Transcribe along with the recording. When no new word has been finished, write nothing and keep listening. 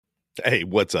Hey,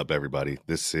 what's up, everybody?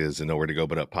 This is the Nowhere to Go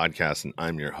But Up podcast, and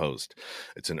I'm your host.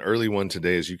 It's an early one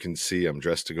today. As you can see, I'm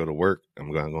dressed to go to work.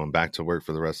 I'm going back to work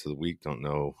for the rest of the week. Don't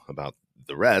know about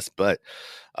the rest, but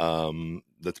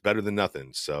that's better than nothing.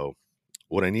 So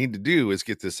what I need to do is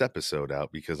get this episode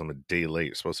out because I'm a day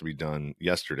late. It's supposed to be done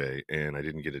yesterday, and I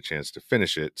didn't get a chance to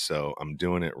finish it. So I'm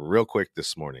doing it real quick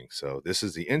this morning. So this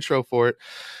is the intro for it.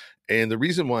 And the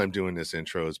reason why I'm doing this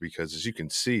intro is because, as you can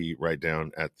see right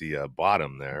down at the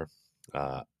bottom there,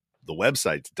 the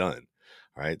website's done.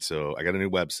 All right. So I got a new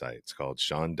website. It's called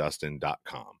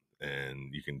SeanDustin.com.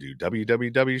 And you can do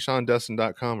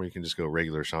www.SeanDustin.com, or you can just go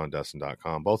regular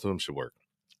SeanDustin.com. Both of them should work.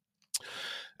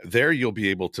 There you'll be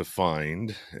able to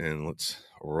find, and let's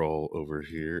roll over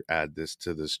here, add this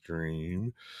to the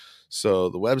stream. So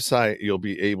the website, you'll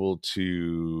be able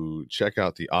to check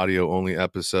out the audio only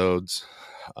episodes.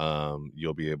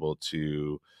 You'll be able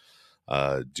to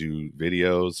do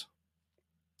videos.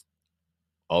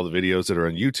 All the videos that are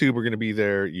on YouTube are going to be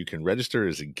there. You can register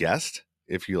as a guest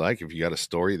if you like. If you got a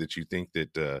story that you think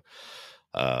that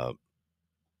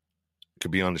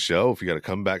could be on the show, if you got a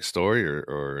comeback story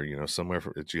or you know, somewhere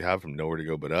that you have from Nowhere to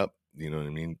Go But Up, you know what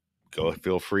I mean?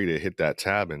 Feel free to hit that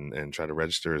tab and try to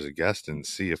register as a guest and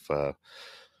see if and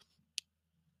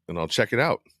I'll check it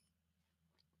out.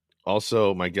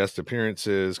 Also, my guest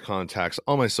appearances, contacts,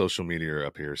 all my social media are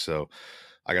up here. So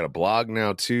I got a blog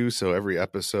now too. So every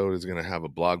episode is going to have a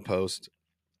blog post.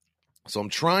 So I'm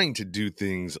trying to do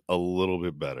things a little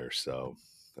bit better. So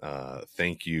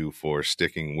thank you for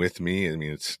sticking with me. I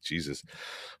mean, it's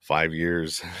 5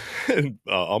 years,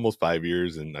 almost 5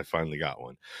 years, and I finally got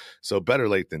one. So better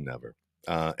late than never.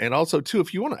 And also too,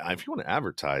 if you want to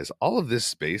advertise, all of this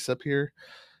space up here,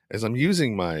 as I'm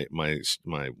using my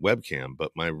webcam,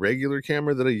 but my regular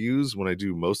camera that I use when I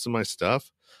do most of my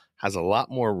stuff has a lot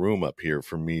more room up here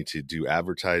for me to do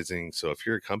advertising. So if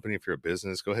you're a company, if you're a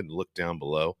business, go ahead and look down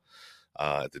below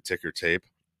at the ticker tape.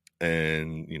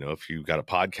 And, you know, if you've got a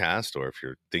podcast, or if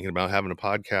you're thinking about having a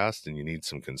podcast and you need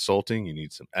some consulting, you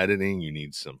need some editing, you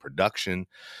need some production,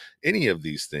 any of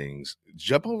these things,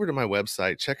 jump over to my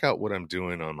website, check out what I'm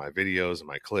doing on my videos and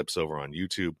my clips over on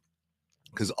YouTube,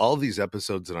 because all these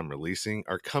episodes that I'm releasing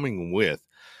are coming with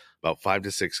about 5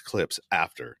 to 6 clips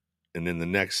after. And then the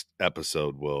next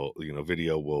episode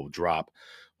video will drop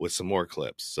with some more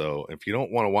clips. So if you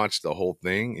don't want to watch the whole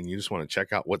thing and you just want to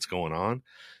check out what's going on,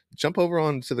 jump over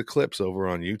onto the clips over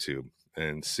on YouTube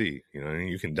and see, you know,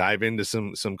 you can dive into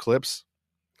some clips.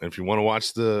 And if you want to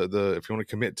watch if you want to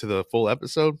commit to the full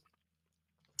episode,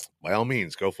 by all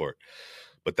means, go for it.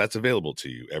 But that's available to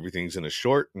you. Everything's in a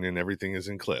short, and then everything is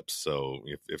in clips. So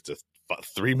if it's a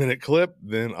 3-minute clip,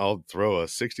 then I'll throw a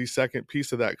 60-second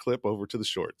piece of that clip over to the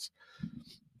shorts.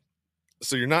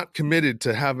 So you're not committed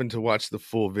to having to watch the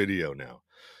full video now.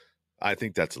 I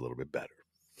think that's a little bit better,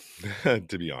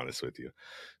 to be honest with you.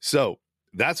 So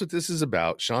that's what this is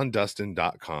about.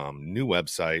 SeanDustin.com, new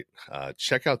website.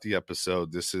 Check out the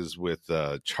episode. This is with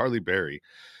Charlie Berry.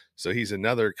 So he's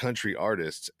another country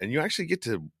artist, and you actually get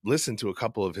to listen to a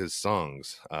couple of his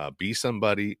songs, Be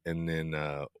Somebody, and then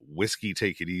Whiskey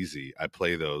Take It Easy. I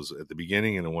play those at the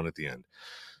beginning and the one at the end.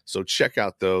 So check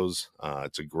out those.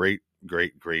 It's a great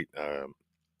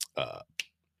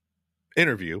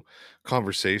interview,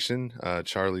 conversation.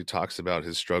 Charlie talks about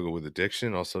his struggle with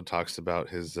addiction, also talks about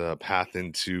his path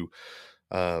into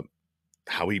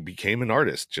how he became an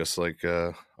artist, just like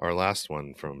our last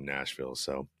one from Nashville.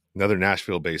 So another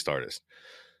Nashville-based artist.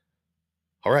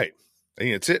 All right. I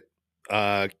think that's it.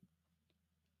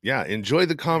 Enjoy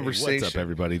the conversation. Hey, what's up,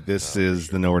 everybody? This is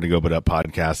the Nowhere to Go But Up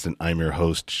podcast, and I'm your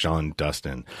host, Sean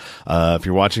Dustin. If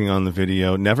you're watching on the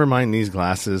video, never mind these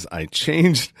glasses. I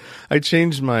changed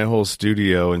my whole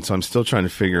studio, and so I'm still trying to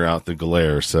figure out the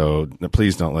glare. So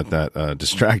please don't let that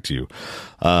distract you.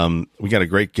 We got a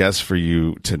great guest for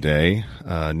you today,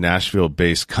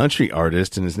 Nashville-based country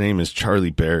artist, and his name is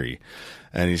Charlie Berry.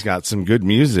 And he's got some good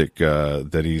music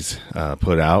that he's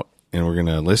put out, and we're going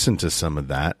to listen to some of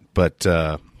that.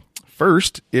 But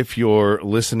first, if you're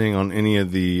listening on any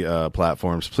of the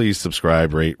platforms, please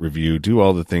subscribe, rate, review, do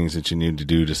all the things that you need to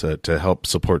do to help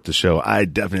support the show. I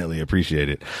definitely appreciate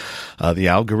it. The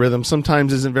algorithm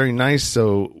sometimes isn't very nice,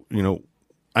 so, you know,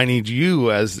 I need you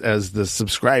as the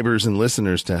subscribers and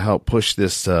listeners to help push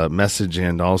this message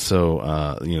and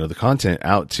also, the content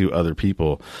out to other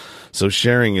people. So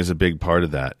sharing is a big part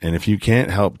of that. And if you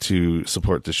can't help to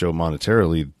support the show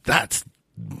monetarily, that's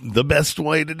the best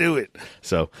way to do it.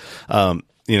 So,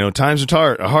 times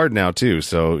are hard now too.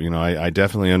 So, I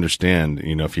definitely understand,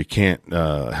 if you can't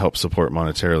help support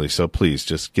monetarily. So please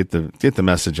just get the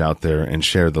message out there and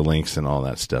share the links and all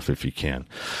that stuff if you can.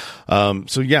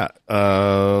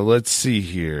 Let's see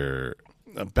here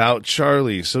about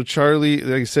Charlie. So Charlie,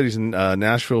 like I said, he's a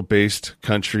Nashville-based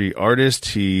country artist.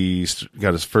 He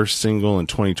got his first single in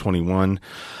 2021.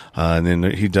 And then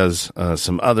he does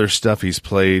some other stuff. He's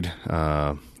played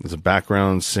as a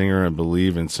background singer, I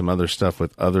believe, and some other stuff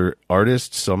with other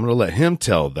artists. So I'm going to let him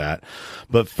tell that.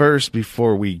 But first,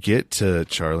 before we get to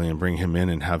Charlie and bring him in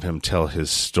and have him tell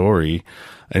his story,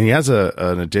 and he has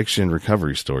an addiction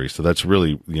recovery story. So that's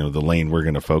really, the lane we're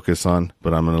going to focus on.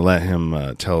 But I'm going to let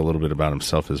him tell a little bit about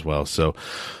himself as well. So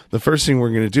the first thing we're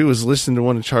going to do is listen to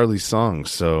one of Charlie's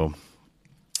songs. So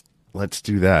let's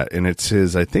do that. And I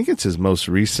think it's his most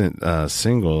recent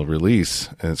single release,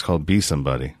 and it's called Be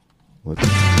Somebody. Blue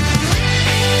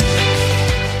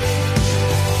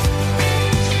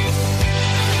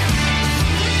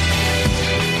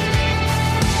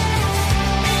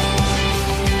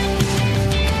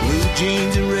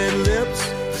jeans and red lips,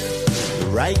 the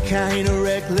right kind of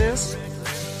reckless.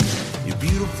 You're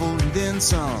beautiful and then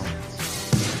some.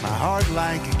 My heart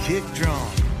like a kick drum.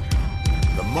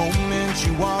 The moment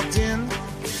you walked in,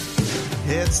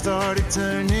 head started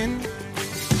turning.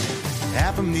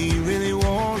 Half of me really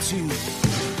wants you,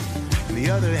 and the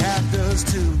other half does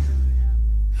too.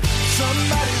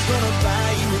 Somebody's gonna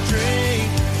buy you a drink.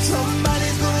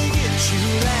 Somebody's gonna get you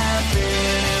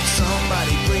laughing. If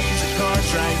somebody plays the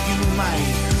cards right, you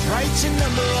might write your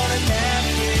number on a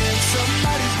napkin.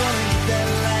 Somebody's gonna get that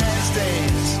last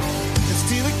dance and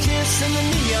steal a kiss in the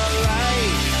neon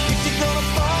light. If you're gonna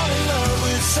fall in love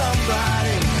with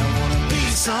somebody, I wanna be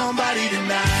somebody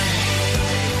tonight.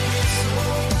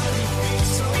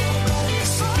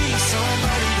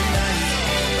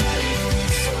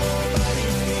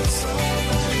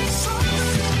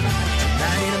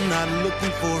 I'm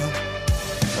looking for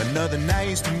another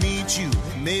nice to meet you.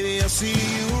 Maybe I'll see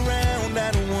you around.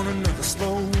 I don't want another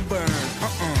slow burn.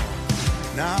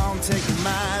 Now I'm taking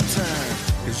my turn,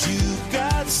 'cause you've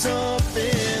got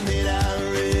something that I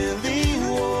really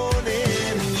want,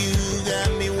 and you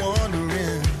got me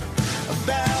wondering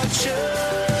about you.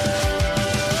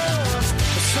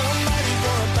 Somebody's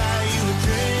gonna buy you a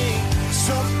drink.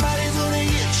 Somebody's gonna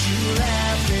get you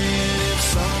laughing. If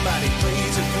somebody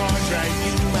plays the cards right,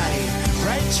 you might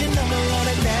write your number on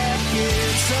a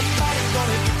napkin. Somebody's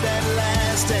gonna get that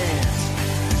last dance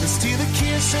and steal a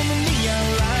kiss in the neon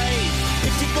light.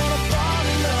 If you're gonna fall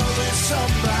in love with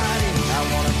somebody, I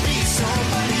wanna be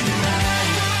somebody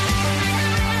tonight.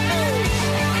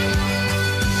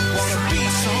 Wanna be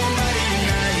somebody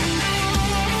tonight.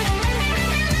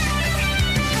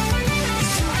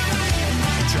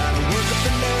 Try to work up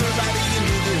the nerve by the end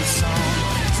of this song.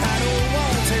 Title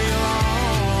won't take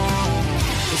long.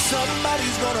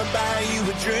 Somebody's gonna buy you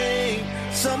a drink.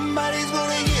 Somebody's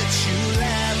gonna get you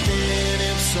laughing.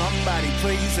 If somebody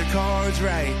plays their cards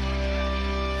right,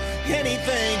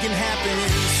 anything can happen.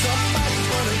 Somebody's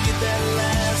gonna get that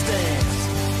last dance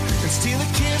and steal a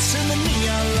kiss in the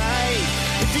neon light.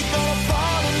 If you're gonna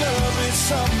fall in love with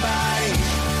somebody,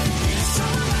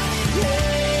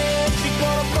 yeah, if you're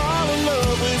gonna fall in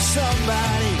love with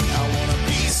somebody, I wanna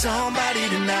be somebody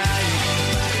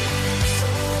tonight.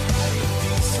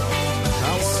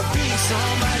 I wanna be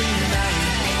somebody tonight.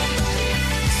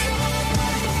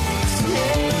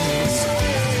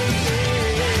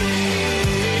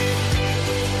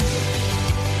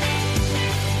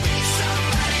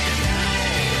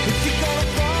 If you're gonna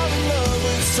fall in love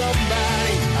with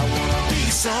somebody, I wanna be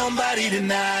somebody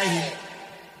tonight.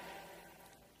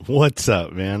 What's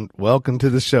up, man? Welcome to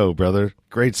the show, brother.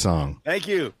 Great song. Thank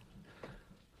you.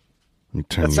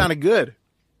 That sounded good.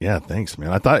 Yeah, thanks,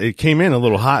 man. I thought it came in a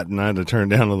little hot and I had to turn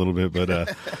down a little bit, but I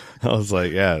was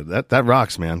like, yeah, that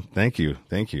rocks, man. Thank you.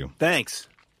 Thanks.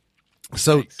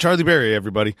 So, Thanks. Charlie Berry,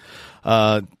 everybody.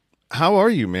 How are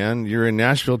you, man? You're in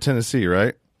Nashville, Tennessee,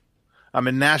 right? I'm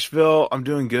in Nashville. I'm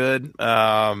doing good.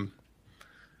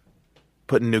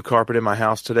 Putting new carpet in my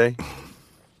house today.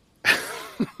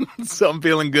 So I'm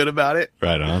feeling good about it.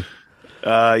 Right on.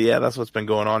 Yeah, that's what's been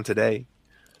going on today.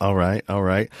 All right.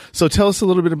 So tell us a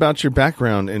little bit about your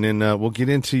background, and then we'll get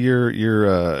into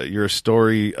your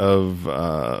story of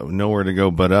nowhere to go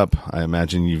but up. I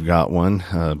imagine you've got one,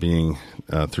 being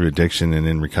through addiction and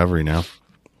in recovery now.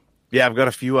 Yeah, I've got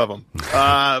a few of them.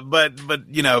 But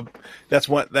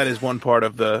that is one part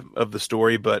of the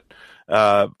story. But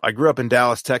I grew up in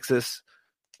Dallas, Texas.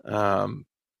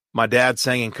 My dad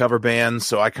sang in cover bands,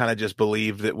 so I kind of just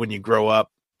believed that when you grow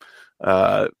up,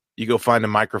 you go find a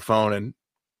microphone and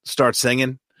start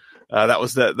singing. that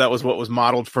was what was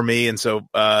modeled for me. And so,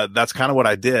 that's kind of what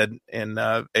I did. And,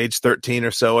 age 13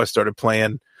 or so, I started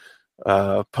playing,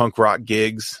 punk rock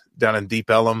gigs down in Deep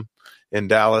Ellum in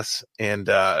Dallas, and,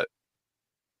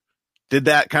 did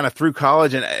that kind of through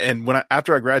college. And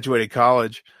after I graduated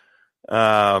college,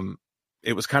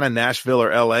 it was kind of Nashville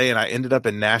or LA. And I ended up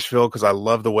in Nashville because I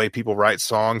love the way people write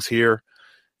songs here,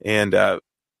 and,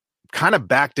 kind of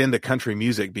backed into country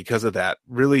music because of that.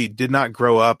 Really did not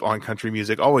grow up on country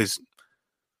music. Always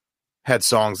had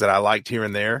songs that I liked here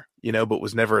and there, but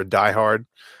was never a diehard.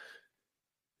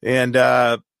 And,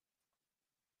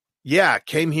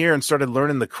 came here and started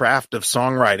learning the craft of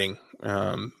songwriting.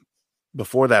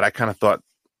 Before that, I kind of thought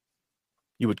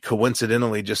you would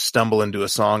coincidentally just stumble into a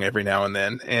song every now and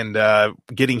then. And,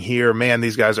 getting here, man,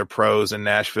 these guys are pros in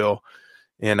Nashville.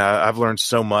 And, I've learned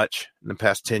so much in the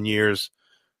past 10 years.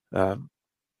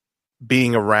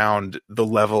 Being around the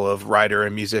level of writer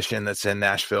and musician that's in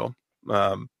Nashville.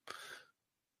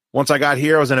 Once I got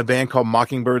here, I was in a band called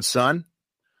Mockingbird Sun,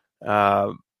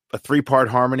 a 3-part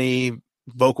harmony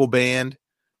vocal band.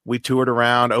 We toured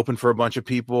around, opened for a bunch of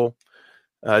people,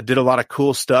 did a lot of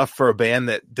cool stuff for a band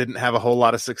that didn't have a whole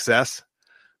lot of success.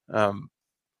 And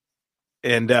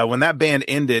when that band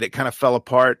ended, it kind of fell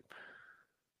apart.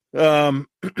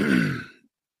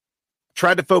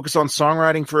 Tried to focus on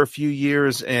songwriting for a few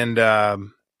years, and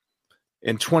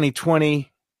in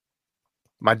 2020,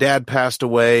 my dad passed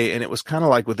away, and it was kind of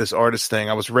like with this artist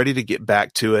thing. I was ready to get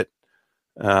back to it,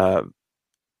 and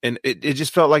it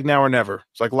just felt like now or never.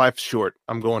 It's like life's short.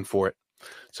 I'm going for it.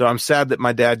 So I'm sad that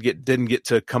my dad didn't get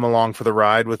to come along for the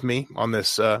ride with me on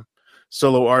this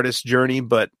solo artist journey,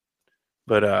 but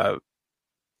that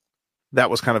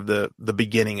was kind of the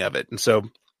beginning of it. And so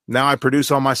now I produce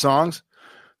all my songs.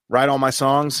 Write all my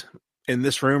songs in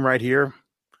this room right here,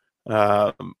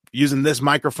 using this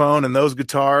microphone and those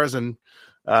guitars, and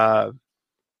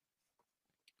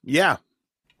you're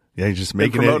just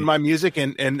promoting my music,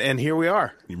 and here we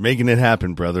are. You're making it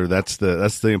happen, brother. That's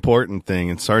the important thing.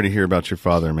 And sorry to hear about your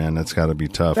father, man. That's got to be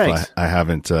tough. I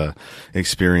haven't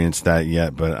experienced that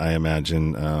yet, but I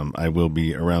imagine I will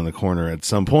be around the corner at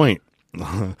some point.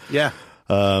 Yeah.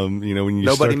 When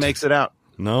nobody makes it out.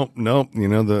 Nope.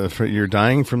 You're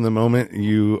dying from the moment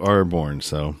you are born.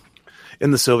 So, in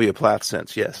the Sylvia Plath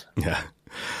sense, yes. Yeah.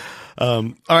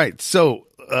 All right. So,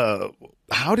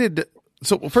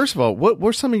 first of all, what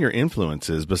were some of your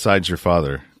influences besides your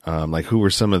father? Like, who were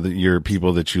some of your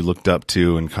people that you looked up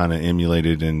to and kind of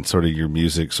emulated, and sort of your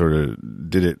music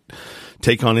did it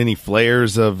take on any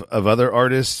flares of other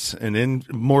artists and then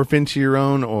morph into your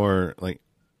own, or like,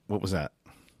 what was that?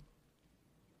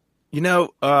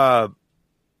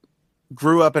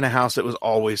 Grew up in a house that was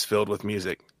always filled with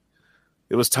music.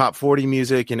 It was top 40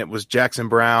 music, and it was Jackson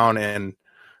Browne and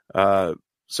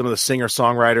some of the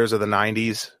singer-songwriters of the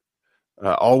 90s.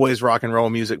 Always rock and roll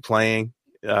music playing,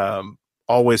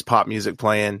 always pop music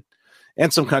playing,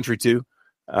 and some country too.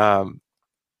 In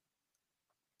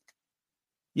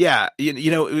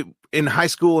high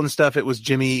school and stuff, it was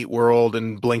Jimmy Eat World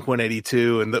and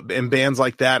Blink-182 and bands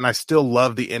like that, and I still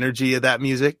love the energy of that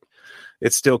music.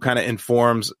 It still kind of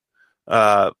informs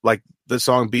like the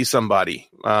song Be Somebody.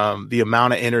 The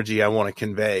amount of energy I want to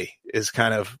convey is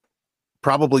kind of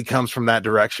probably comes from that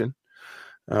direction.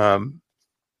 And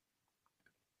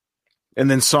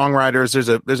then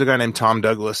songwriters, there's a guy named Tom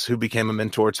Douglas who became a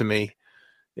mentor to me.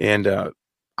 And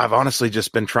I've honestly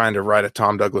just been trying to write a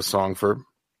Tom Douglas song for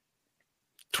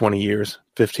 20 years,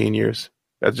 15 years.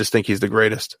 I just think he's the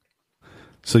greatest.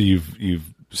 So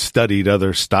you've studied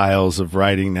other styles of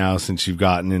writing now since you've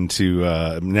gotten into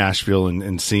Nashville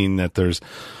and seen that there's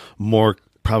more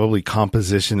probably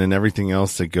composition and everything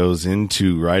else that goes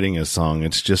into writing a song.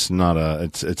 It's just not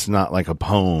it's not like a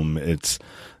poem. It's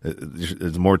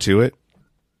more to it.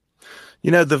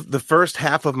 The first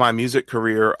half of my music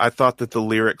career, I thought that the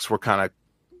lyrics were kind of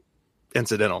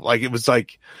incidental. Like, it was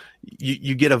like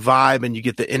you get a vibe and you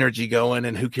get the energy going,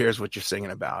 and who cares what you're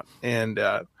singing about. And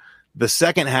the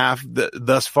second half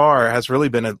thus far has really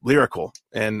been lyrical.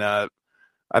 And I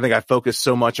think I focused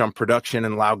so much on production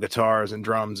and loud guitars and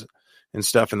drums and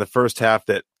stuff in the first half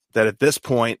that at this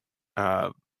point,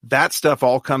 that stuff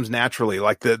all comes naturally.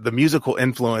 Like the musical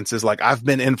influence is like, I've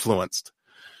been influenced.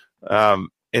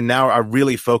 And now I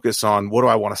really focus on, what do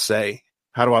I want to say?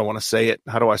 How do I want to say it?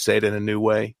 How do I say it in a new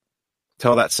way?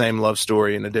 Tell that same love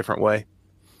story in a different way.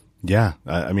 Yeah.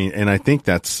 I mean, and I think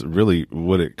that's really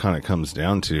what it kind of comes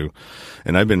down to.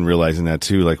 And I've been realizing that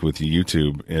too, like with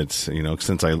YouTube. It's,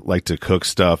 since I like to cook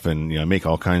stuff and, make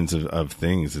all kinds of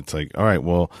things, it's like, all right,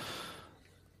 well,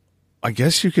 I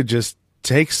guess you could just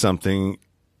take something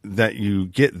that you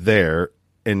get there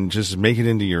and just make it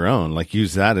into your own. Like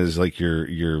use that as like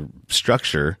your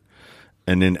structure,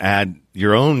 and then add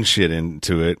your own shit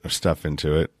into it or stuff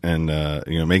into it, and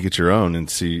make it your own and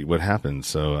see what happens.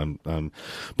 So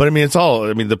but I mean, it's all.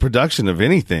 I mean, the production of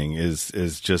anything is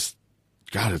just,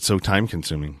 God, it's so time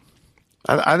consuming.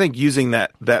 I think using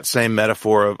that same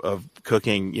metaphor of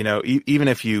cooking, even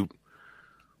if you,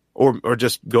 or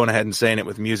just going ahead and saying it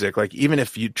with music, like even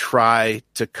if you try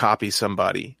to copy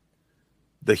somebody,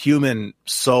 the human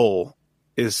soul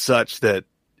is such that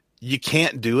you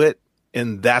can't do it.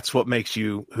 And that's what makes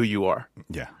you who you are.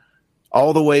 Yeah.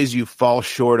 All the ways you fall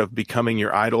short of becoming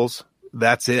your idols,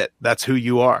 that's it. That's who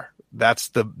you are. That's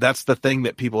the thing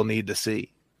that people need to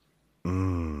see.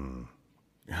 Yeah,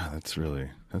 that's an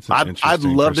I'd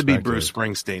love to be perspective. Bruce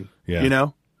Springsteen. Yeah.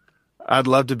 I'd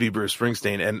love to be Bruce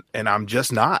Springsteen, and I'm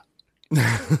just not.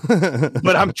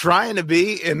 But I'm trying to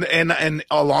be, and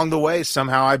along the way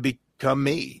somehow I become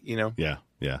me. Yeah.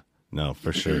 No,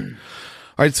 for sure.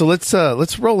 All right, so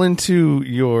let's roll into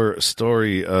your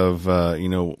story of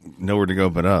nowhere to go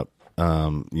but up.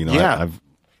 Yeah.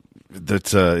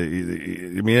 That's I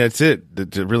mean, that's it.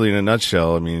 That's really in a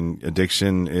nutshell. I mean,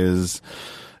 addiction is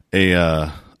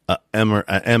a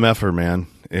MFer, man,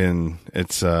 and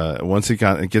it's once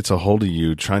it gets a hold of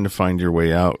you, trying to find your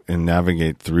way out and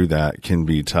navigate through that can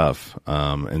be tough.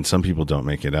 And some people don't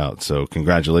make it out. So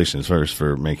congratulations first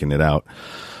for making it out.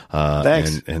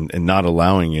 Thanks. And not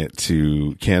allowing it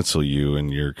to cancel you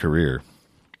and your career.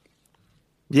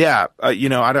 Yeah. I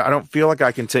don't feel like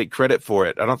I can take credit for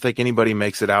it. I don't think anybody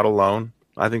makes it out alone.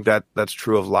 I think that's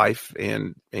true of life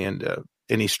and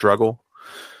any struggle.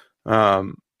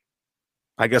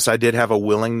 I guess I did have a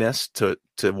willingness to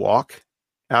walk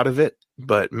out of it,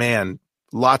 but man,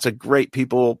 lots of great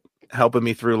people helping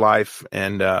me through life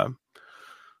and,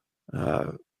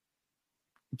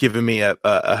 giving me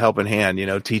a helping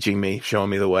hand, teaching me, showing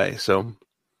me the way. So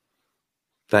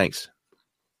thanks.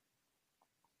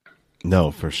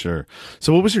 No, for sure.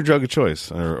 So what was your drug of choice,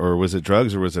 or was it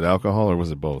drugs, or was it alcohol, or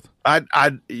was it both?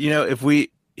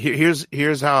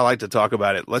 Here's how I like to talk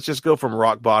about it. Let's just go from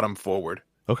rock bottom forward.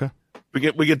 Okay.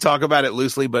 We could talk about it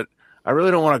loosely, but I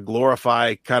really don't want to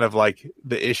glorify kind of like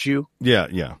the issue.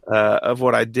 Yeah. Of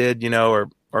what I did, or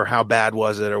how bad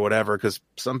was it or whatever. Cause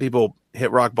some people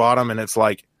hit rock bottom and it's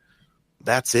like,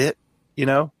 that's it.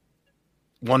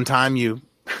 One time you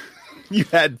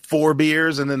had 4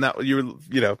 beers and then that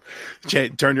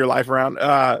turned your life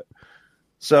around.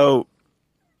 So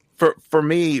for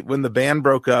me, when the band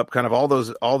broke up, kind of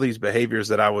all these behaviors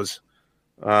that I was,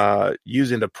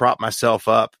 using to prop myself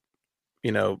up,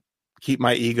 keep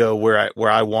my ego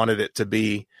where I wanted it to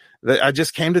be, that I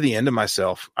just came to the end of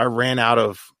myself. I ran out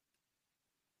of,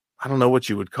 I don't know what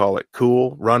you would call it,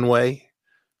 cool runway,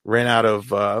 ran out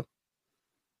of,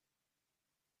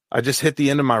 I just hit the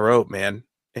end of my rope, man.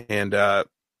 And,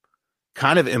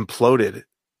 kind of imploded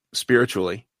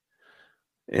spiritually.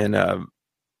 And,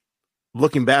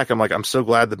 looking back, I'm like, I'm so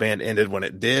glad the band ended when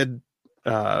it did.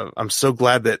 I'm so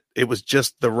glad that it was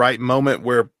just the right moment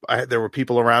where there were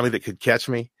people around me that could catch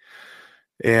me,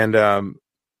 and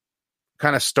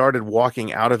kind of started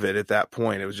walking out of it at that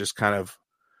point. It was just kind of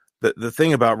the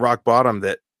thing about rock bottom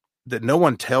that no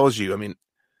one tells you. I mean,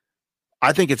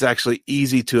 I think it's actually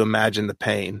easy to imagine the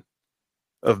pain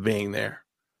of being there.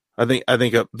 I think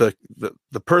the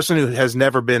person who has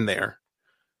never been there,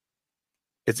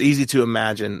 it's easy to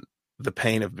imagine the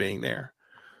pain of being there.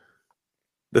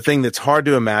 The thing that's hard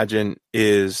to imagine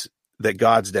is that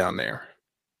God's down there.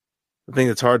 The thing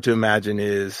that's hard to imagine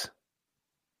is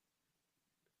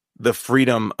the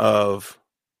freedom of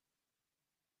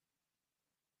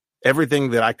everything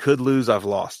that I could lose, I've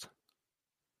lost.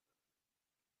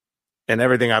 And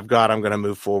everything I've got, I'm going to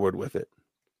move forward with it.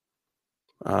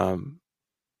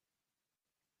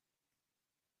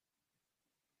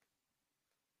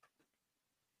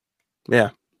 Yeah.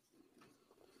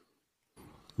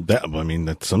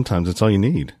 That sometimes that's all you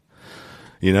need,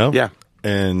 Yeah.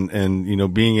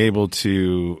 And being able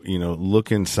to,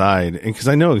 look inside, and cause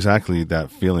I know exactly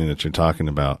that feeling that you're talking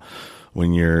about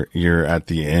when you're at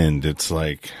the end. It's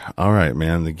like, all right,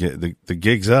 man, the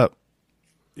gig's up.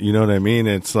 You know what I mean?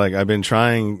 It's like, I've been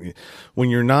trying when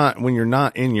you're not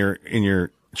in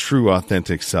your true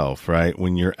authentic self, right?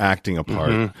 When you're acting a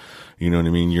part, Mm-hmm. You know what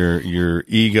I mean? Your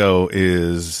ego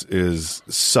is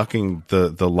sucking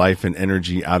the life and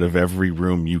energy out of every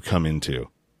room you come into.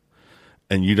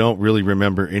 And you don't really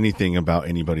remember anything about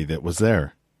anybody that was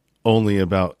there, only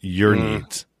about your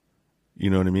needs.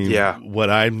 You know what I mean? Yeah. What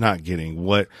I'm not getting,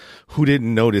 who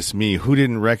didn't notice me, who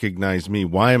didn't recognize me,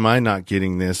 why am I not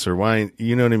getting this, or why,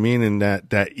 you know what I mean? And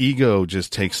that ego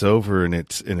just takes over, and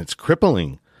it's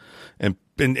crippling. And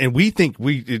and we think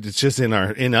it's just in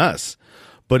us,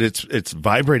 but it's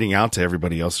vibrating out to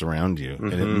everybody else around you,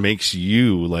 and it makes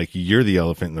you like you're the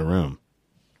elephant in the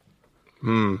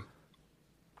room.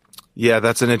 Yeah,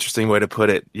 that's an interesting way to put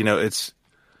it. You know, it's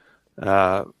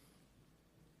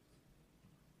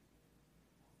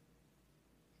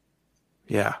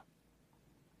yeah.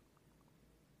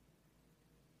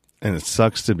 And it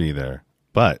sucks to be there,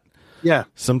 but Yeah.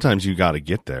 sometimes you got to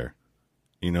get there,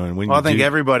 you know. And when I think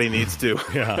everybody needs to.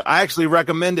 Yeah. I actually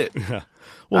recommend it. Yeah.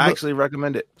 Well, I actually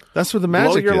recommend it. that's where the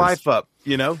magic Blow your is. life up,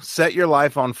 you know, set your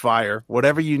life on fire,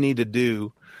 whatever you need to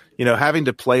do, you know, having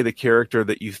to play the character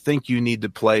that you think you need to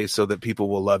play so that people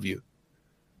will love you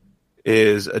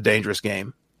is a dangerous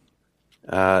game.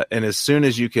 And as soon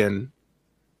as you can,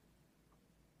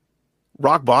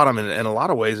 rock bottom in a lot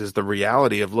of ways is the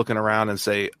reality of looking around and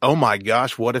say, oh my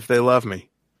gosh, what if they love me?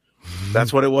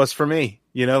 That's what it was for me,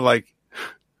 you know, like,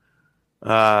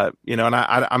 you know, and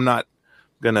I'm not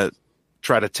going to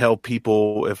try to tell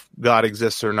people if God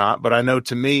exists or not, but I know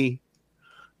to me,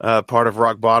 part of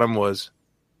rock bottom was,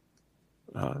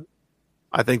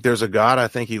 I think there's a God. I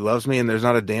think he loves me and there's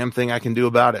not a damn thing I can do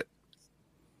about it.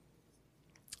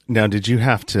 Now, did you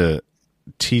have to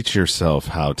teach yourself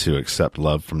how to accept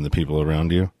love from the people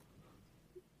around you?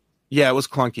 Yeah, it was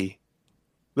clunky.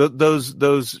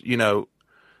 Those, you know,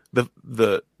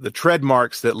 the tread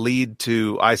marks that lead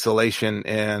to isolation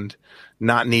and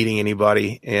not needing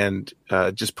anybody and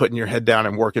just putting your head down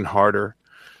and working harder.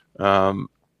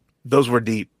 Those were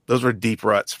deep. Those were deep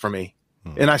ruts for me.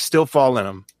 And I still fall in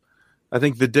them. I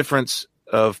think the difference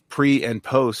of pre and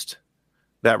post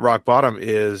that rock bottom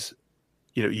is,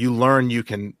 you know, you learn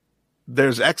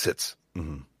there's exits.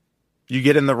 Mm-hmm. You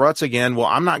get in the ruts again. Well,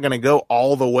 I'm not going to go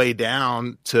all the way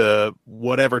down to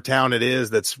whatever town it is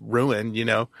that's ruined. You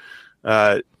know,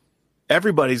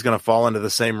 everybody's going to fall into the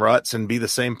same ruts and be the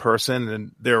same person.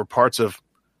 And there are parts of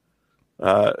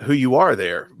who you are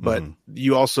there, but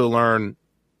you also learn,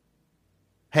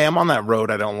 hey, I'm on that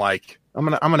road I don't like. I'm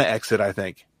gonna exit. I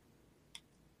think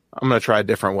I'm gonna try a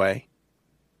different way.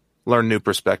 Learn new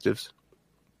perspectives.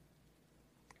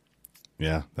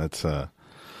 Yeah, that's a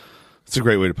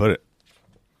great way to put it.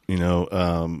 You know,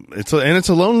 it's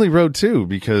a lonely road too,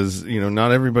 because, you know,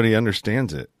 not everybody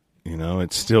understands it. You know,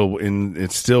 it's still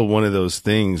one of those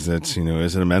things that's, you know,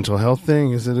 is it a mental health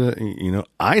thing? Is it you know,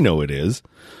 I know it is,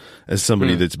 as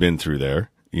somebody that's been through there,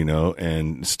 you know,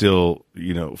 and still,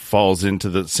 you know, falls into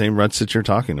the same ruts that you're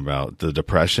talking about, the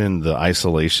depression, the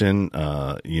isolation.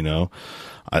 You know,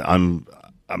 I'm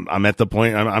at the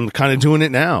point, I'm kind of doing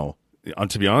it now.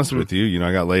 To be honest with you, you know,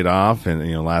 I got laid off, and,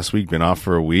 you know, last week, been off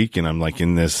for a week, and I'm like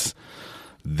in this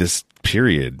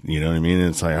period, you know what I mean? And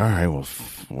it's like, all right, well,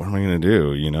 what am I going to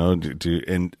do? You know,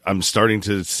 and I'm starting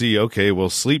to see, okay, well,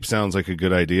 sleep sounds like a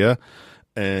good idea.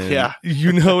 And yeah,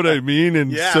 you know what I mean?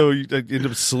 And yeah. So you end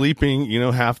up sleeping, you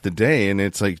know, half the day, and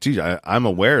it's like, geez, I'm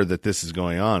aware that this is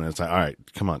going on. And it's like, all right,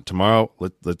 come on, tomorrow,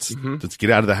 let's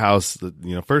get out of the house.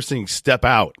 You know, first thing, step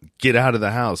out, get out of the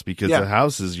house, because the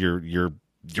house is your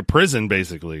prison,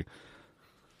 basically.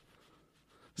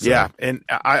 So. Yeah, and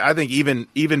I think even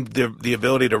the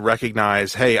ability to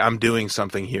recognize, hey, I'm doing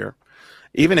something here,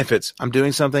 even if it's I'm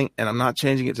doing something and I'm not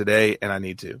changing it today, and I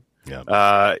need to.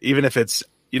 Yeah. Even if it's,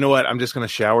 you know what, I'm just going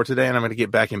to shower today and I'm going to get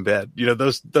back in bed. You know,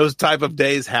 those type of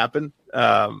days happen.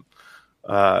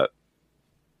 But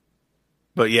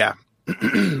yeah,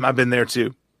 I've been there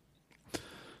too.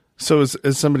 So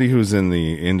as somebody who's in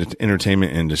the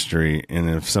entertainment industry, and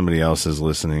if somebody else is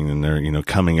listening and they're, you know,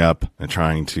 coming up and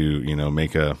trying to, you know,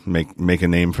 make a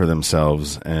name for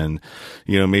themselves, and,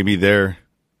 you know, maybe they're,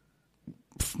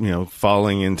 you know,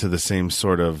 falling into the same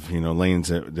sort of, you know, lanes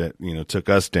that you know, took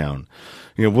us down,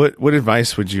 you know, what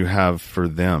advice would you have for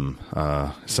them?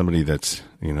 Somebody that's,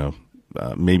 you know,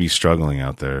 maybe struggling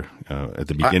out there at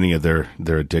the beginning of their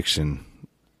addiction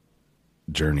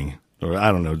journey, or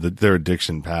I don't know, their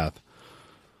addiction path.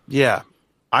 Yeah.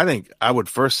 I think I would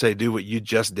first say, do what you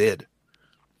just did.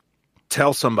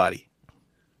 Tell somebody,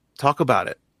 talk about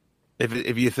it.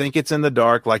 If you think it's in the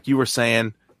dark, like you were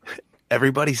saying,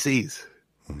 everybody sees.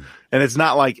 And it's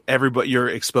not like you're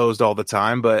exposed all the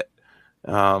time, but,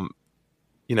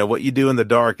 you know, what you do in the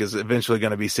dark is eventually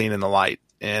going to be seen in the light.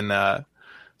 And,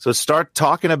 so start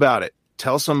talking about it.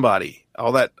 Tell somebody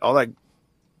all that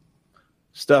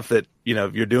stuff that, you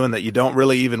know, you're doing that you don't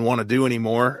really even want to do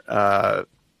anymore.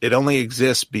 It only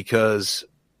exists because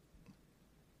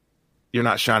you're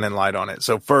not shining light on it.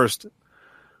 So first,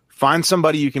 find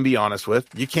somebody you can be honest with.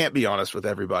 You can't be honest with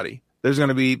everybody. There's going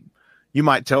to be, you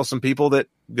might tell some people that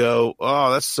go,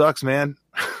 oh, that sucks, man.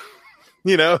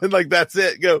 You know, and like, that's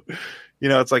it. Go, You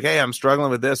know, it's like, hey, I'm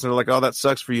struggling with this. And they're like, oh, that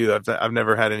sucks for you. I've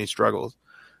never had any struggles.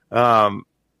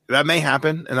 That may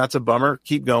happen, and that's a bummer.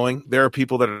 Keep going. There are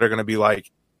people that are going to be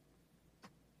like,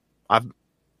 I'm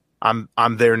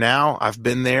there now. I've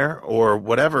been there, or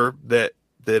whatever that,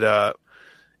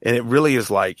 and it really is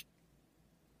like,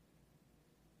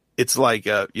 it's like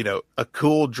a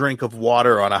cool drink of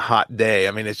water on a hot day.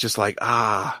 I mean, it's just like,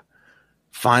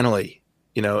 finally,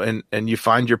 and you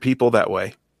find your people that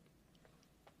way.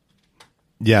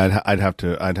 Yeah, I'd have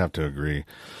to agree.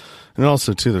 And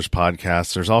also too, there's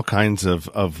podcasts. There's all kinds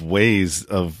of ways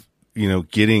of,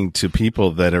 getting to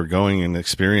people that are going and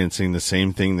experiencing the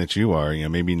same thing that you are,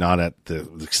 maybe not at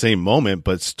the same moment,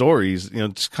 but stories,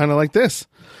 just kind of like this.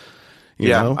 You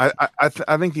know?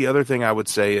 I think the other thing I would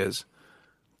say is,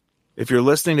 if you're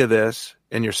listening to this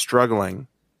and you're struggling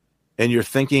and you're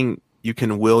thinking you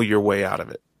can will your way out of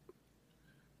it,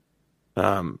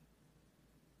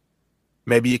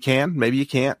 maybe you can, maybe you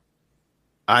can't.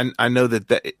 I know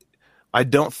that I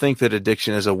don't think that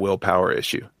addiction is a willpower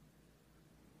issue.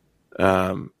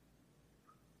 I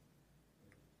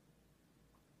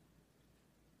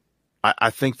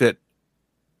think that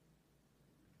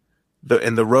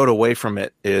the road away from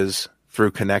it is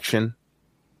through connection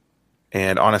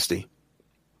and honesty.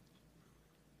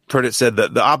 I've heard it said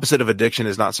that the opposite of addiction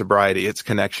is not sobriety, it's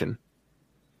connection.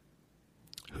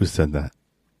 Who said that?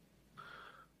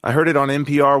 I heard it on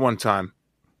NPR one time.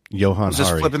 Johan I was just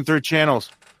Hari. flipping through channels.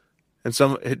 And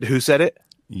who said it?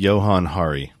 Johan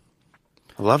Hari.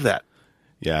 I love that.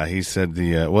 Yeah, he said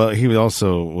he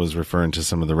also was referring to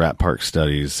some of the rat park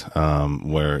studies,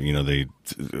 where, they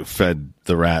fed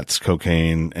the rats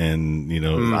cocaine and,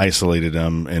 isolated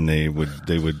them, and they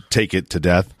would take it to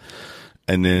death.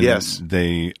 And then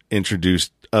they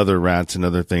introduced other rats and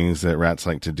other things that rats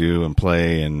like to do and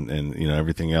play and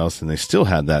everything else. And they still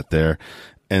had that there,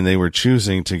 and they were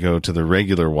choosing to go to the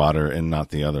regular water and not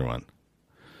the other one.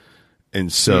 And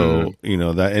so,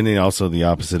 that, and then also the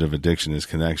opposite of addiction is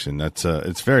connection. That's,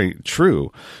 it's very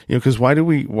true, cause why do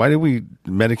we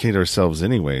medicate ourselves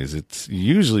anyways? It's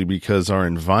usually because our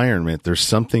environment, there's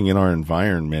something in our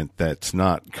environment that's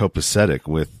not copacetic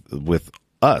with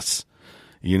us,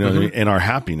 and our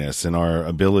happiness and our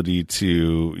ability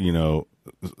to,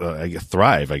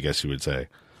 thrive, I guess you would say.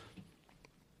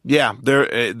 Yeah,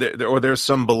 or there's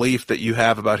some belief that you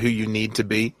have about who you need to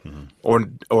be, or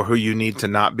who you need to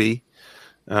not be.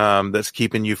 That's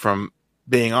keeping you from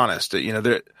being honest.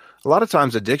 A lot of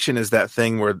times addiction is that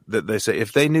thing where they say,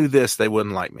 if they knew this, they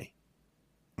wouldn't like me.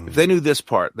 If they knew this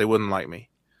part, they wouldn't like me.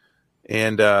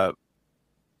 And,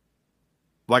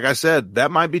 like I said,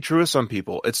 that might be true of some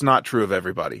people. It's not true of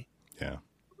everybody. Yeah.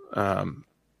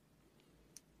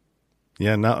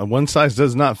 Yeah, one size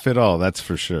does not fit all. That's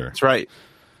for sure. That's right.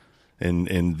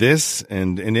 In this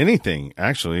and in anything,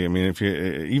 actually, I mean, if you,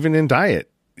 even in diet,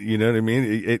 you know what I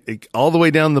mean? It all the way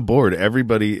down the board,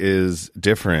 everybody is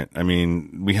different. I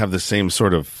mean, we have the same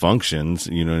sort of functions,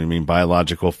 you know what I mean?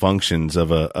 Biological functions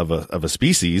of a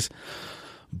species,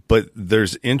 but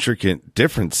there's intricate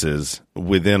differences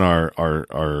within our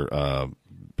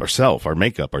self, our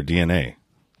makeup, our DNA.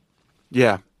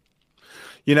 Yeah.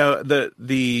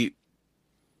 The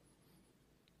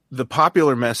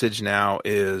popular message now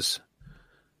is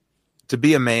to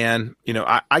be a man.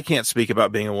 I can't speak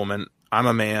about being a woman. I'm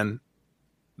a man.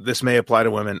 This may apply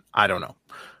to women. I don't know.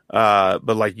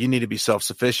 But like, you need to be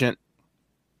self-sufficient.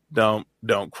 Don't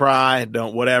cry.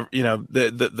 Don't whatever,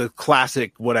 the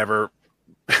classic, whatever,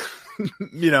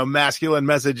 masculine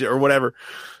message or whatever.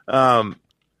 And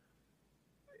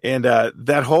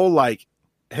that whole like,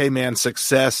 hey man,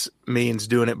 success means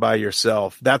doing it by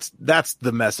yourself. That's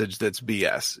the message that's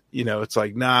BS. It's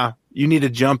like, nah, you need to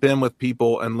jump in with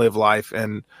people and live life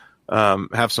and,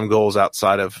 have some goals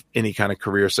outside of any kind of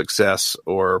career success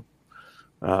or,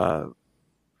 the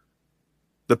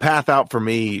path out for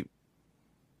me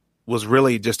was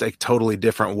really just a totally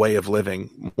different way of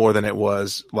living more than it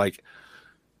was like,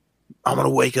 I'm going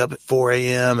to wake up at 4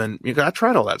 a.m. and I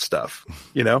tried all that stuff,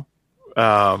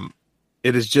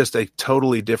 it is just a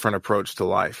totally different approach to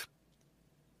life.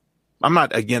 I'm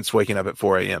not against waking up at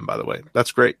 4 a.m., by the way.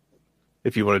 That's great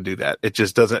if you want to do that. It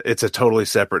just doesn't, it's a totally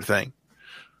separate thing.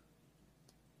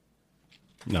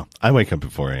 No, I wake up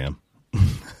at 4 a.m.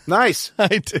 Nice. I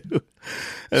do.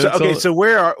 So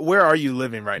where are you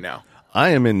living right now? I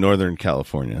am in Northern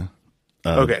California.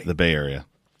 Okay. The Bay Area.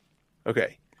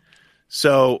 Okay.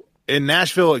 So in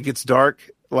Nashville, it gets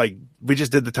dark. Like, we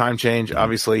just did the time change.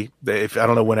 Obviously, I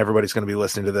don't know when everybody's going to be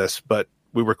listening to this, but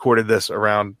we recorded this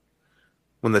around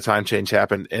when the time change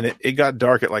happened, and it got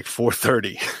dark at like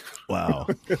 4:30 Wow.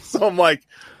 So I'm like,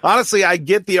 honestly, I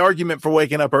get the argument for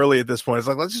waking up early at this point. It's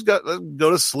like, let's go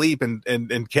to sleep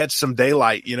and catch some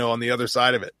daylight, on the other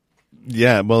side of it.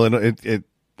 Yeah. Well, it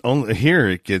only here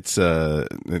it gets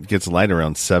light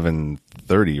around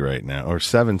 7:30 right now, or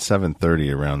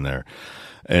 7:30 around there.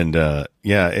 And,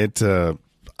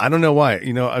 I don't know why,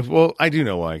 I do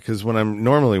know why. Cause when I'm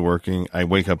normally working, I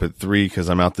wake up at 3 cause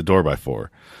I'm out the door by 4.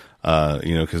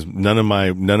 Cause none of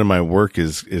my work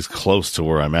is close to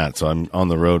where I'm at. So I'm on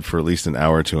the road for at least an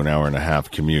hour to an hour and a half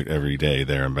commute every day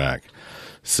there and back.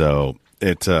 So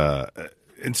I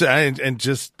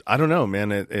don't know,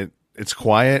 man. It's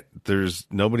quiet. There's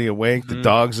nobody awake. The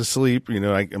dog's asleep.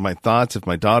 My thoughts, if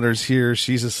my daughter's here,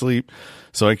 she's asleep.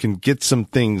 So I can get some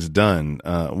things done.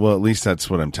 Well, at least that's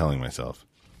what I'm telling myself.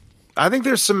 I think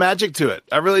there's some magic to it.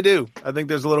 I really do. I think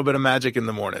there's a little bit of magic in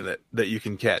the morning that you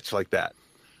can catch like that.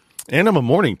 And I'm a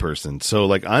morning person. So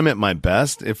like I'm at my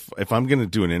best. If I'm going to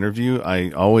do an interview,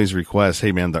 I always request,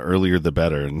 hey man, the earlier the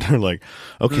better. And they're like,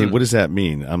 okay, what does that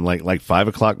mean? I'm like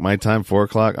 5:00 my time,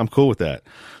 4:00. I'm cool with that.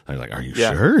 They're like, are you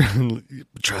sure?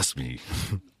 Trust me.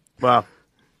 Wow.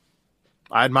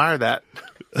 I admire that.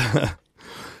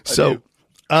 So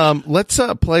let's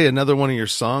play another one of your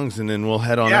songs and then we'll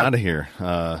head on out of here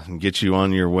and get you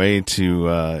on your way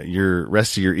to your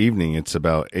rest of your evening. It's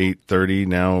about 8:30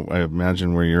 now, I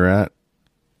imagine, where you're at.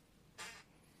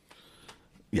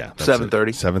 Yeah. 7:30.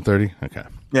 7:30? Okay.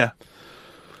 Yeah.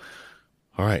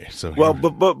 All right. So well,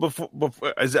 but before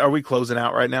are we closing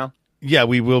out right now? Yeah,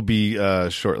 we will be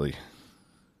shortly.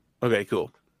 Okay,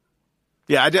 cool.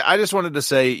 Yeah, I just wanted to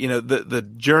say, the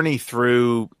journey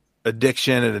through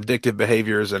addiction and addictive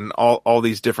behaviors and all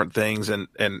these different things and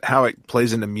how it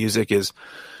plays into music is,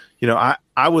 I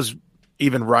was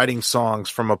even writing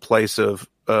songs from a place of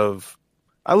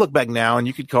I look back now and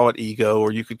you could call it ego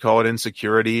or you could call it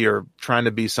insecurity or trying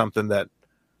to be something that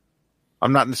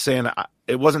I'm not saying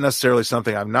it wasn't necessarily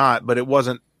something I'm not, but it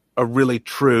wasn't a really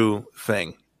true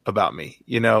thing about me,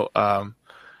 and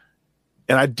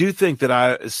I do think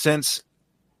that since,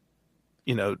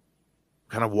 kind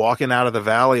of walking out of the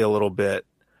valley a little bit,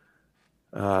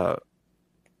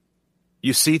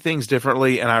 you see things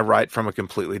differently, and I write from a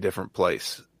completely different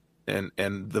place. I'm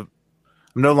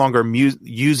no longer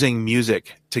using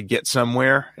music to get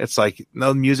somewhere. It's like,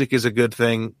 no, music is a good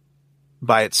thing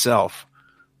by itself,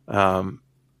 and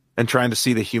trying to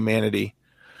see the humanity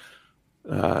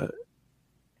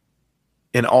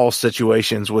in all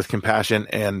situations with compassion,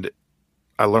 and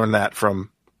I learned that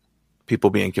from people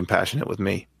being compassionate with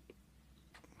me.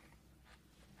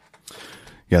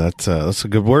 Yeah, that's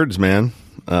good words, man.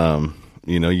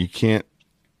 You can't,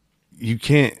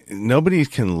 nobody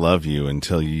can love you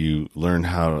until you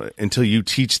until you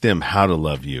teach them how to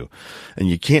love you. And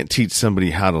you can't teach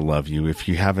somebody how to love you if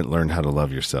you haven't learned how to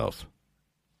love yourself.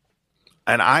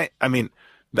 And I'm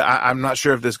not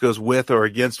sure if this goes with or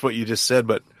against what you just said,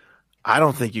 but I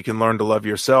don't think you can learn to love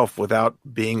yourself without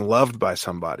being loved by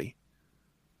somebody.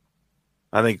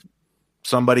 I think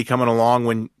somebody coming along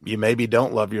when you maybe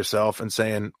don't love yourself and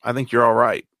saying, I think you're all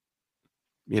right.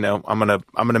 I'm going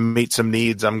to meet some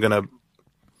needs. I'm going to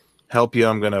help you.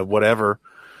 I'm going to whatever.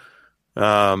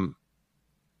 You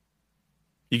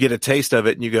get a taste of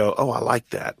it and you go, oh, I like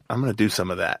that. I'm going to do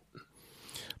some of that.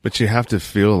 But you have to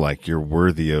feel like you're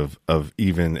worthy of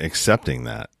even accepting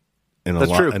that. And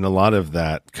That's true. And a lot of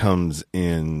that comes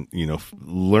in,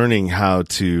 learning how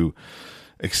to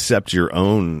accept your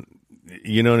own,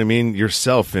 you know what I mean?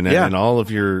 Yourself and all of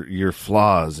your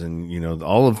flaws and,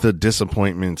 all of the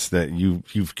disappointments that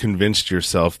you've convinced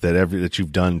yourself that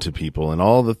you've done to people and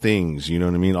all the things, you know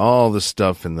what I mean? All the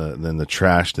stuff and then the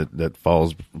trash that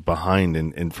falls behind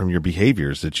and from your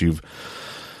behaviors that you've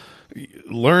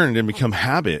learned and become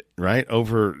habit, right?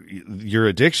 Over your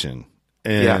addiction.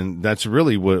 And that's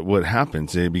really what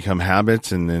happens. They become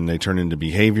habits and then they turn into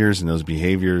behaviors, and those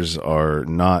behaviors are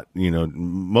not,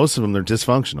 most of them, they're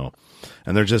dysfunctional.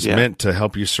 And they're just meant to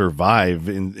help you survive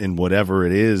in whatever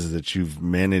it is that you've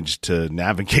managed to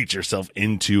navigate yourself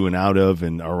into and out of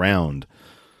and around.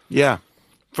 Yeah.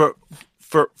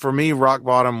 For me, rock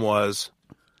bottom was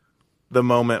the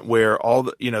moment where all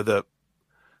the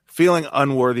feeling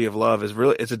unworthy of love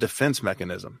it's a defense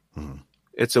mechanism. Mm-hmm.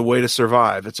 It's a way to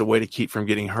survive. It's a way to keep from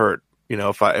getting hurt.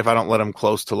 If I don't let them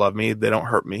close to love me, they don't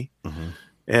hurt me. Mm-hmm.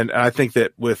 And I think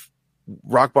that with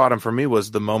rock bottom for me was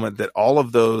the moment that all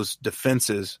of those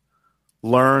defenses,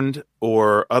 learned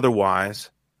or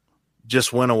otherwise,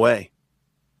 just went away.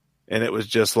 And it was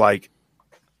just like,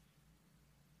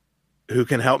 who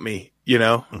can help me?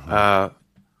 Mm-hmm.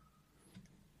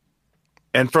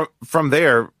 And from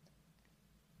there,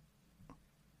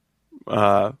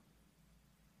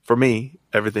 for me,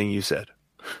 everything you said.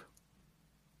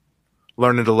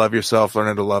 Learning to love yourself,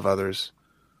 learning to love others.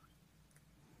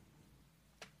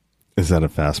 Is that a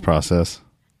fast process?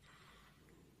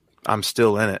 I'm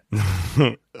still in it.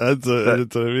 That's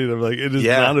what I mean. I'm like, it is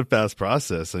not a fast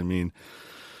process. I mean,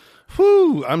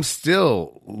 I'm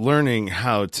still learning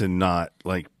how to not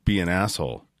like be an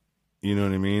asshole. You know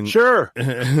what I mean? Sure.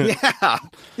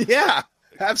 Yeah,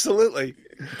 absolutely.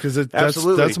 Because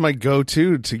that's my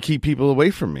go-to to keep people away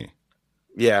from me.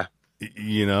 Yeah.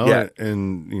 You know,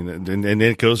 and you know, and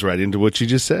it goes right into what you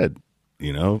just said.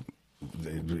 You know,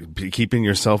 keeping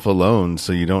yourself alone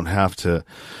so you don't have to.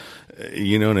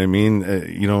 You know what I mean?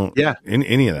 You don't. Yeah. In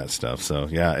any of that stuff. So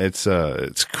yeah,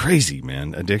 it's crazy,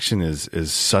 man. Addiction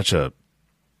is such a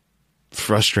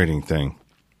frustrating thing.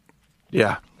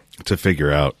 Yeah. To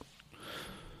figure out.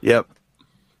 Yep.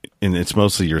 And it's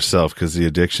mostly yourself, because the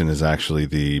addiction is actually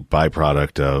the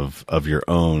byproduct of your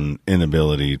own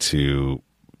inability to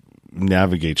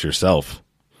navigate yourself.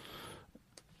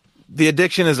 The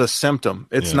addiction is a symptom.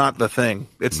 It's not the thing.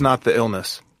 It's not the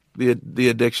illness. The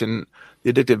addiction,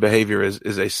 the addictive behavior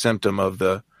is a symptom of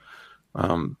the,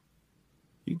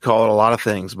 you call it a lot of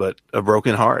things, but a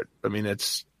broken heart. I mean,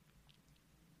 it's.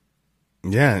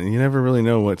 Yeah. You never really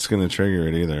know what's going to trigger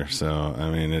it either. So,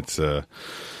 I mean, it's,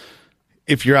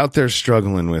 if you're out there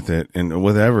struggling with it, and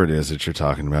whatever it is that you're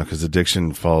talking about, because addiction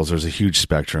there's a huge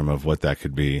spectrum of what that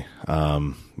could be.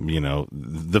 You know,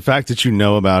 the fact that you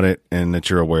know about it and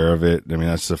that you're aware of it, I mean,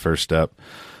 that's the first step.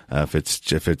 If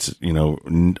it's, you know,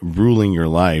 ruling your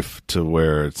life to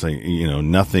where it's like, you know,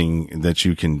 nothing that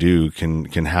you can do can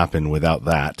happen without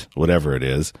that, whatever it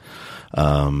is.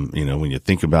 You know, when you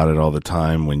think about it all the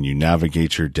time, when you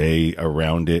navigate your day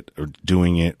around it or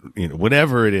doing it, you know,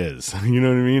 whatever it is, you know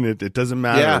what I mean? It doesn't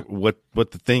matter what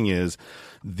the thing is.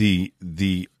 The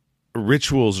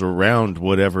rituals around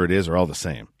whatever it is are all the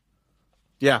same.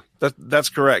 Yeah, that's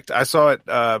correct. I saw it.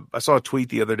 I saw a tweet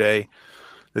the other day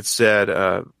that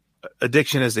said,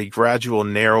 addiction is a gradual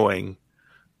narrowing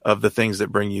of the things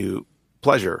that bring you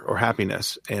pleasure or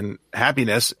happiness. And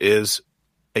happiness is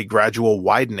a gradual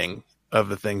widening of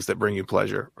the things that bring you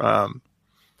pleasure.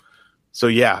 So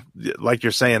yeah, like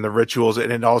you're saying, the rituals,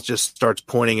 and it all just starts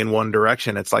pointing in one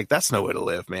direction. It's like, that's no way to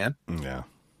live, man. Yeah.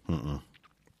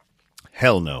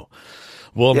 Hell no.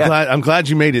 Well, I'm glad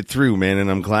you made it through, man.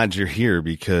 And I'm glad you're here,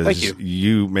 because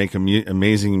you make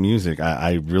amazing music.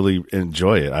 I really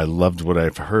enjoy it. I loved what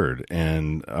I've heard,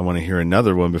 and I want to hear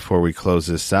another one before we close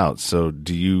this out. So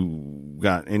do you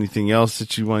got anything else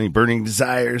that you want, any burning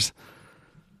desires?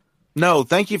 No,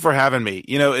 thank you for having me.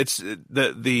 You know, it's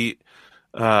the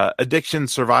addiction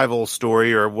survival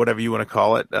story, or whatever you want to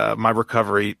call it. My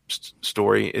recovery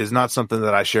story is not something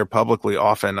that I share publicly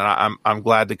often. And I'm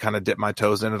glad to kind of dip my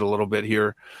toes in it a little bit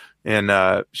here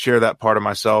and share that part of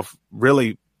myself,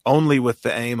 really only with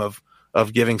the aim of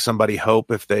giving somebody hope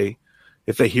if they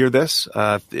hear this,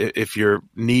 if you're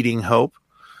needing hope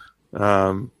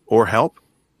or help.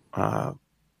 I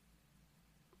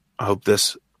hope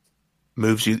this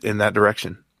moves you in that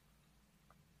direction.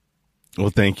 Well,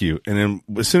 thank you. And then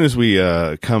as soon as we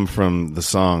come from the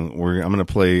song, I'm going to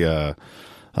play a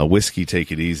Whiskey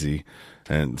Take It Easy,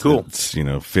 and cool. It's, you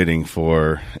know, fitting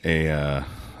for the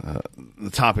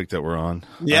topic that we're on.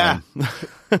 Yeah.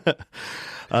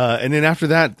 And then after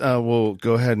that, we'll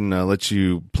go ahead and let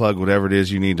you plug whatever it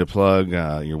is you need to plug,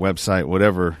 your website,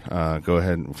 whatever. Go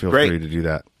ahead and feel free to do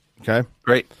that. Okay.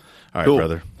 Great. All right,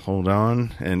 brother. Hold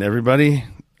on, and everybody,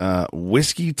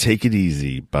 Whiskey Take It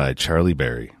Easy by Charlie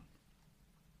Berry.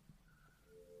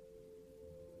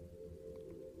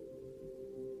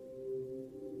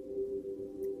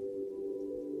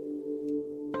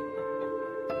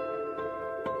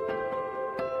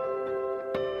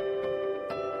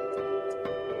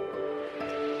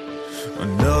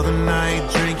 Another night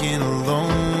drinking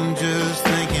alone, just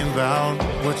thinking about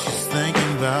what she's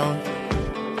thinking about.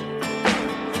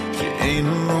 She ain't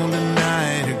alone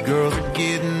tonight, her girls are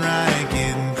getting right,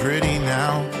 getting pretty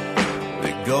now.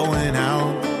 They're going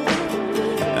out.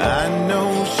 I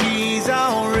know she's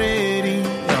already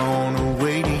on her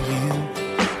way to you,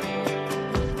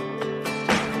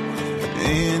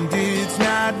 and it's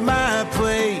not my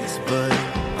place, but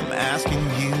I'm asking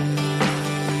you.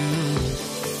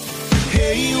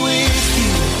 Hey, whiskey,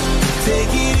 take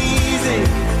it easy.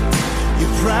 You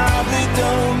probably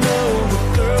don't know the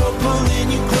girl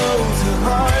pulling you close. Her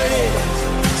heart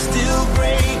is still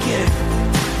breaking.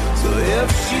 So if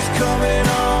she's coming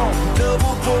on,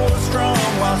 double pour strong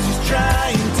while she's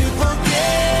trying to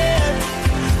forget.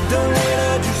 Don't let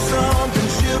her do something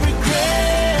she'll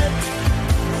regret.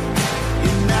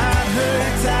 You're not her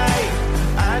type.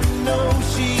 I know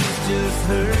she's just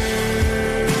hurt.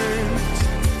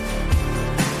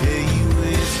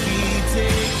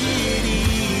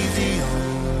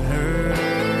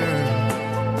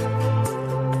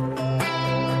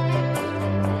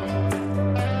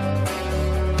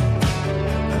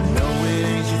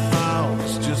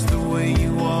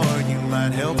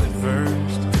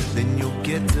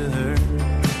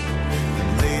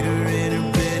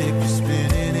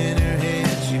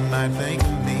 might think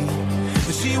of me,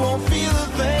 but she won't feel a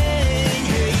thing.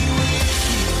 Hey,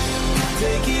 whiskey,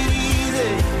 take it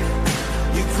easy.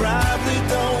 You probably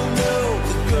don't know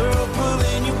the girl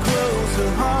pulling you close.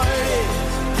 Her heart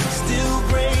is still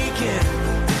breaking.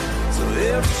 So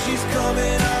if she's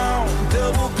coming on,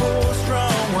 double pull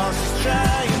strong while she's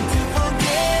trying to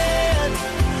forget.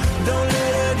 Don't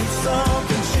let her do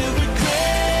something she'll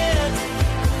regret.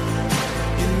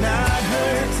 You're not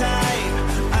her type.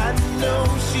 I know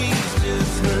she's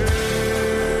just hers.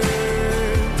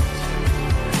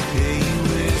 Hey,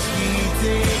 whiskey,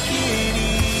 take it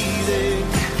easy.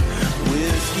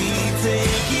 Whiskey,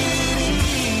 take it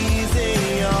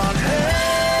easy on her.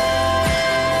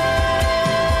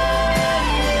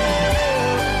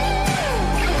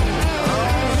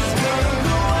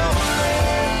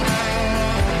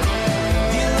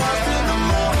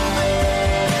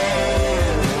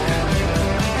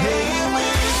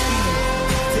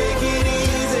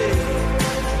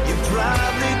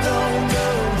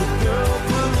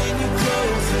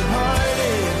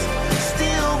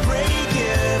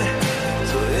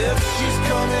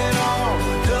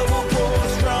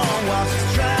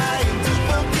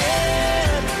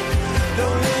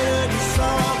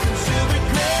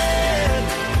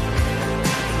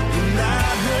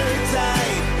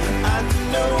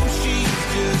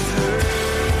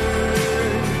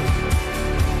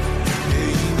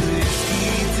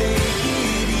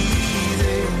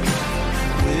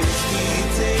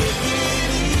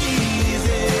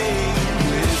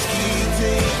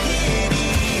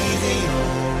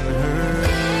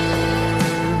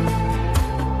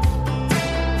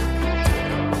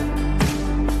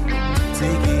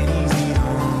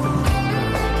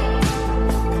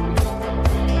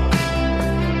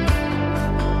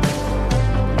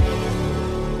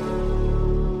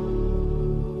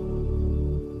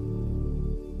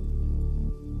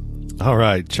 All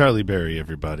right, Charlie Berry,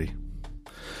 everybody.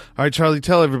 All right, Charlie,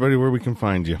 tell everybody where we can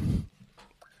find you.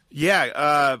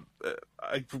 Yeah,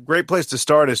 a great place to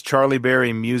start is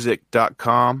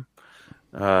charlieberrymusic.com.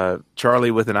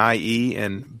 Charlie with an IE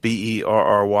and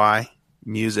BERRY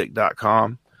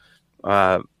music.com.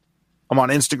 I'm on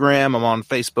Instagram. I'm on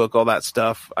Facebook, all that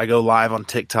stuff. I go live on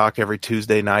TikTok every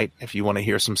Tuesday night if you want to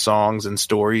hear some songs and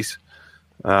stories.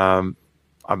 I've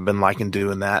been liking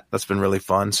doing that. That's been really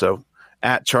fun. So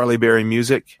at Charlie Berry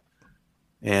Music,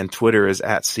 and Twitter is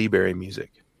at Seaberry Music.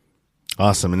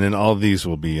 Awesome. And then all of these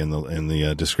will be in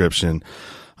the description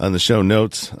on the show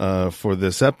notes for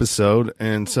this episode.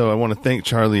 And so I want to thank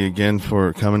Charlie again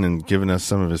for coming and giving us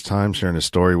some of his time, sharing his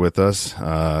story with us.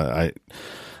 I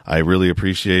really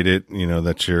appreciate it, you know,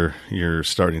 that you're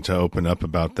starting to open up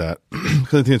about that,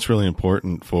 because I think it's really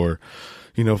important for,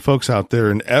 you know, folks out there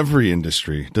in every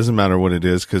industry. Doesn't matter what it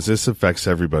is, because this affects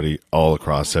everybody all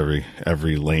across every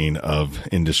lane of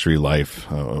industry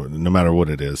life, no matter what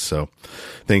it is. So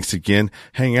thanks again.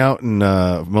 Hang out and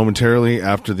momentarily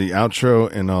after the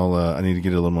outro, and I need to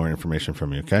get a little more information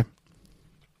from you. Okay.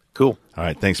 Cool. All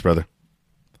right. Thanks, brother.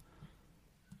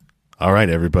 All right,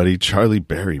 everybody. Charlie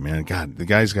Berry, man. God, the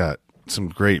guy's got some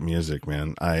great music,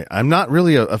 man. I'm not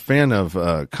really a fan of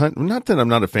not that I'm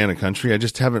not a fan of country. I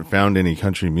just haven't found any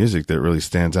country music that really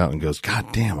stands out and goes,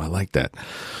 God damn, I like that.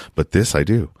 But this I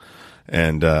do.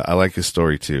 And I like his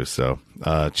story too. So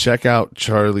check out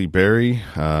Charlie Berry.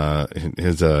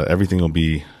 His everything will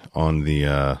be on the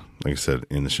like I said,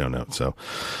 in the show notes. So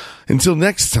until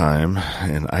next time,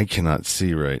 and I cannot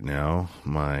see right now,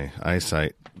 my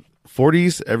eyesight.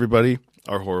 40s, everybody,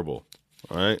 are horrible.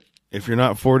 All right. If you're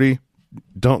not 40,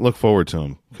 don't look forward to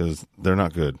them, because they're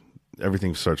not good.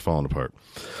 Everything starts falling apart.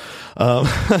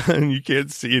 And you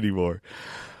can't see anymore.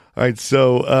 All right.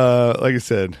 So, like I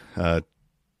said,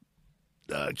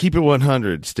 keep it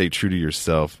 100. Stay true to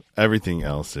yourself. Everything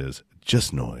else is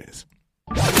just noise.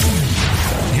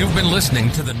 You've been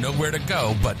listening to the Nowhere to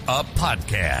Go But Up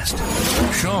podcast.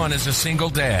 Sean is a single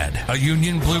dad, a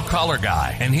union blue-collar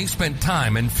guy, and he spent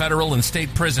time in federal and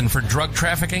state prison for drug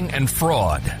trafficking and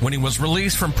fraud. When he was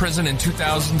released from prison in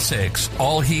 2006,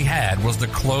 all he had was the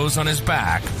clothes on his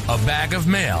back, a bag of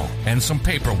mail, and some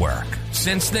paperwork.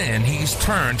 Since then, he's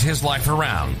turned his life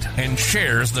around and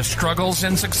shares the struggles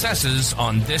and successes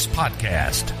on this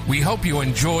podcast. We hope you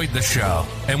enjoyed the show,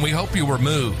 and we hope you were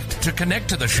moved to connect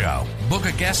to the show. Book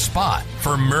a guest spot.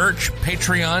 For merch,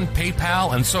 Patreon,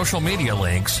 PayPal, and social media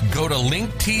links, go to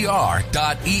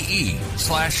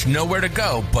linktr.ee/nowhere to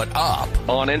go but up.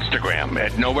 On Instagram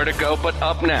at Nowhere to Go But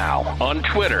Up Now. On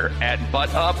Twitter at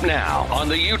But Up Now. On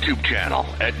the YouTube channel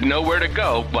at Nowhere to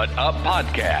Go But Up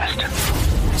Podcast.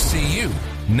 See you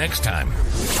next time.